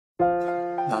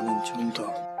나는 좀 더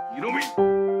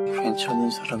괜찮은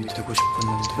사람이 되고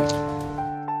싶었는데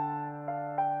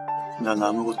난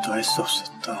아무것도 할 수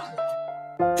없었다.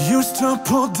 Used to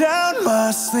pull down my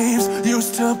sleeves,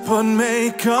 used to put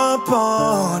makeup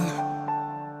on.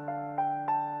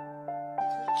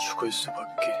 죽을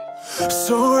수밖에.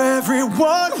 So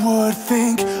everyone would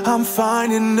think I'm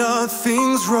fine and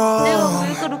nothing's wrong. 내가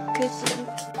왜 그렇게 지금?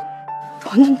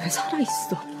 너는 왜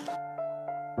살아있어?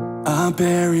 I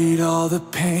buried all the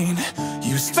pain.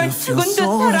 Used to feel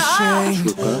so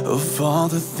ashamed of all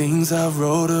the things I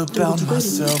wrote about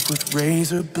myself with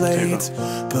razor blades.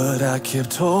 But I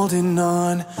kept holding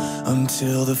on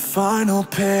until the final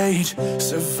page.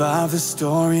 Survive the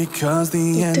story cause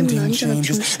the ending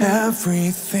changes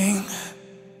everything.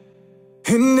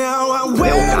 And now I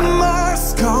wear my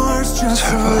scars just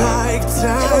like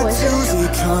tattoos,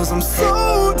 because I'm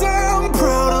so damn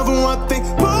proud of what they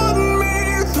put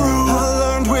me through. I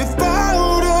learned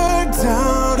without a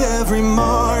doubt every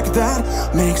mark that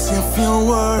makes you feel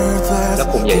worthless. แล้ว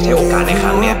ผมอยากใช้โอกาสในค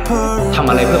รั้งเนี้ยทำ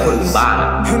อะไรเพื่อคนอื่นบ้าง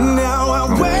And now I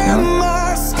wear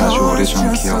my scars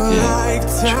just like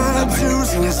tattoos,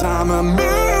 cause I'm a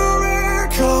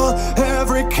miracle.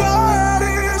 Every card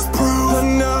is proof.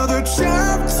 Another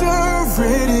chapter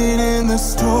written in the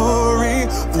story.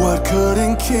 What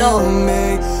couldn't kill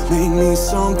me made me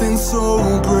something so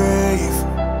brave.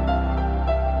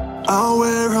 I'll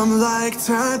wear them like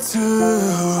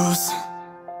tattoos.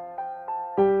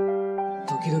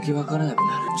 時々わからなく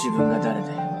なる自分が誰で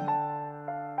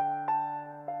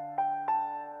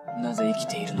なぜ生き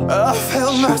ているのか I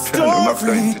held my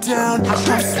story down. I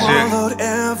swallowed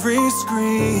every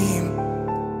scream.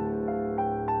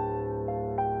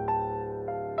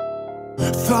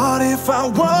 Thought if I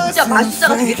wasn't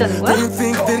fake, they'd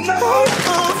think that I'm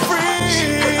a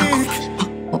freak.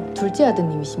 둘째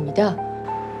아드님이십니다.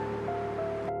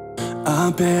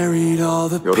 I buried all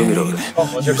the pain.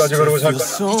 언제까지 그러고 살 거야?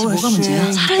 대체 뭐가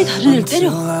문제야? 차라리 다른 애를 때려.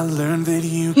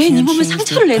 왜 네 몸에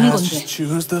상처를 내는 건데?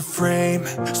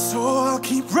 So I'll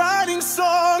keep writing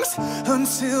songs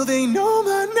until they know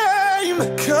my name.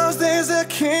 Cause there's a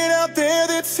kid out there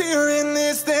that's hearing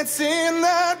this, that's in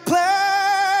that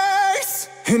place.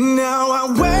 And now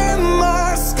I wear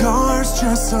my scars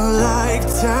just like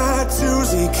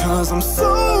tattoos, because I'm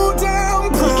so damn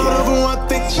proud of what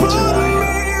they put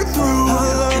me through. I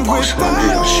learned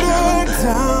without a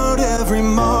doubt every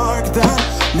mark that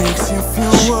makes you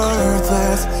feel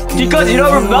worthless. 니까지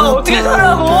이러면 난 어떻게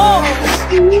살라고?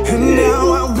 And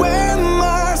now I wear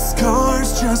my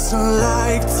scars just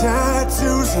like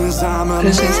tattoos, cause I'm a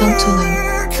그래서 이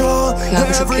상처는 그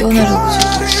약에서 깨어나려고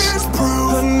줬어.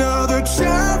 Another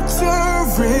chapter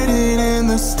written in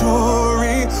the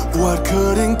story. What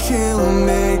couldn't kill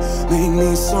me made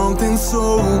me something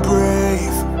so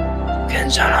brave.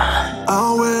 괜찮아.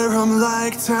 I'll wear them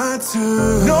like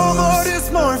tattoos. No more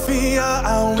dysmorphia.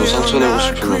 I'll 또 상처내고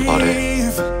싶으면 말해.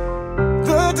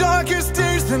 The darkest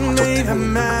days that made a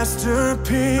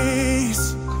masterpiece.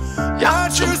 I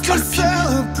choose to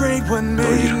celebrate what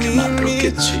made me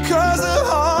me. Cause a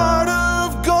heart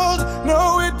of gold,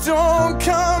 no it don't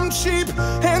come cheap.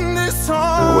 And this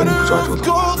heart of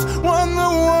gold won the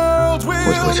world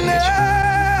will need.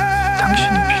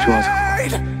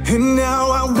 And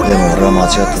now I wear my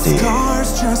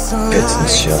scars just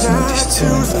like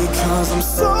tattoos, because I'm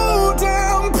so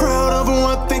damn proud of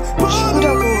what they put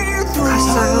me through.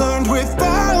 I learned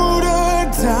without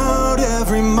a doubt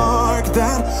every mark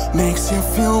that makes you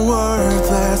feel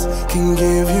worthless can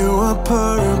give you a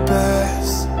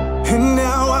purpose. And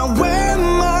now I wear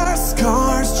my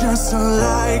scars just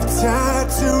like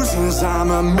tattoos, cause I'm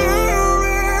a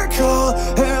miracle.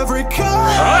 Every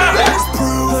card is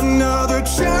proof. Another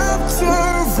chapter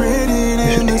written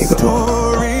in the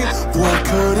story. What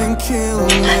couldn't kill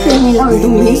me made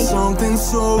me something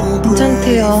so brave.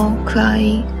 괜찮대요 그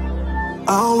아이.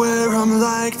 I'll wear them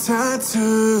like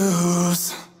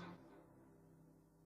tattoos.